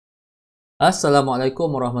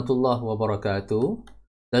Assalamualaikum warahmatullahi wabarakatuh.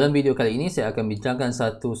 Dalam video kali ini saya akan bincangkan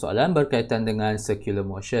satu soalan berkaitan dengan circular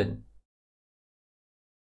motion.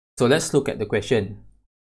 So let's look at the question.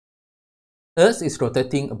 Earth is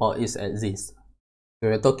rotating about its axis. We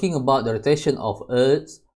are talking about the rotation of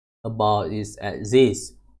Earth about its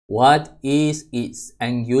axis. What is its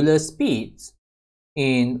angular speed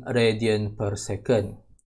in radian per second?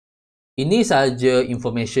 Ini sahaja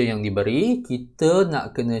information yang diberi. Kita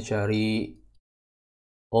nak kena cari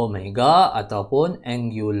omega ataupun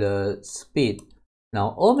angular speed.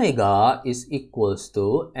 Now, omega is equals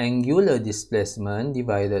to angular displacement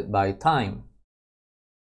divided by time.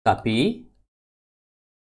 Tapi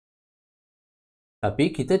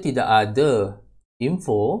kita tidak ada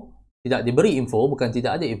info, tidak diberi info, bukan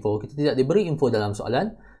tidak ada info, kita tidak diberi info dalam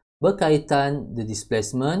soalan berkaitan the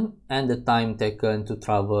displacement and the time taken to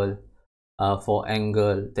travel for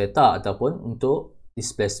angle theta ataupun untuk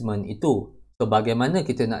displacement itu. So, bagaimana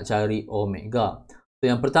kita nak cari omega? So,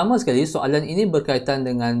 yang pertama sekali, soalan ini berkaitan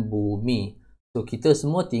dengan bumi. So, kita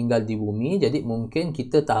semua tinggal di bumi, jadi mungkin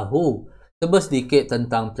kita tahu sedikit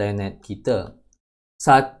tentang planet kita.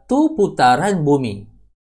 Satu putaran bumi,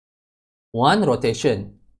 one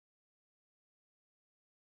rotation,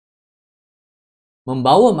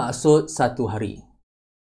 membawa maksud satu hari.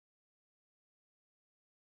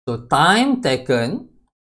 So, time taken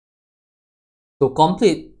to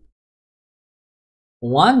complete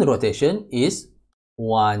one rotation is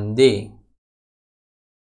 1 day.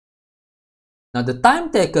 Now, the time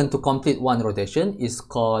taken to complete one rotation is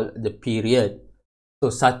called the period. So,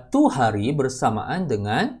 satu hari bersamaan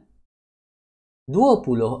dengan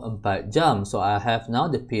 24 jam. So, I have now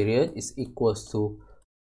the period is equals to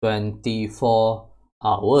 24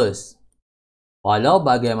 hours. Walau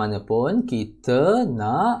bagaimanapun, kita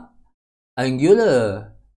nak angular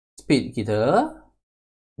speed kita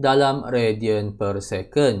dalam radian per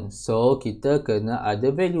second. So, kita kena ada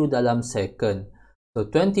value dalam second. So,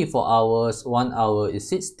 24 hours, 1 hour is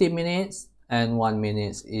 60 minutes and 1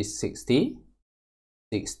 minute is 60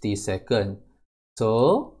 second.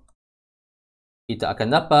 So, kita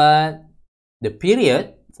akan dapat the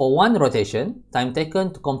period for one rotation, time taken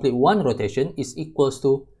to complete one rotation is equals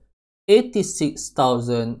to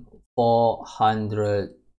 86,400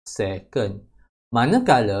 second.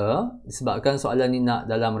 Manakala disebabkan soalan ni nak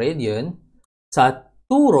dalam radian,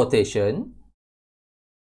 satu rotation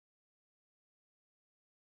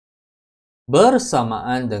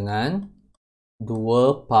bersamaan dengan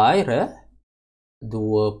 2 pi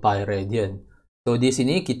radian. So di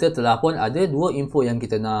sini kita telah pun ada dua info yang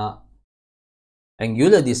kita nak,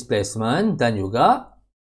 angular displacement dan juga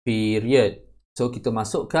period. So kita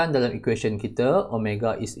masukkan dalam equation kita,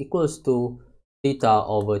 omega is equals to theta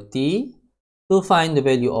over t. To find the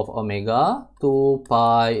value of omega, 2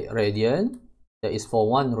 pi radian, that is for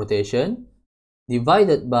one rotation,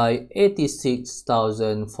 divided by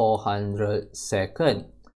 86,400 second.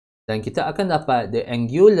 Dan kita akan dapat the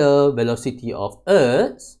angular velocity of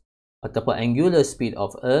Earth ataupun angular speed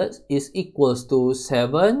of Earth is equals to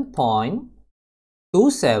 7.27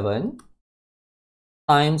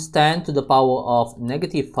 times 10 to the power of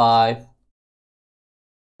 -5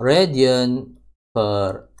 radian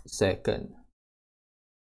per second.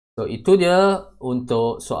 So, itu dia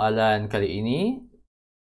untuk soalan kali ini.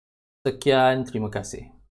 Sekian, terima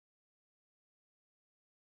kasih.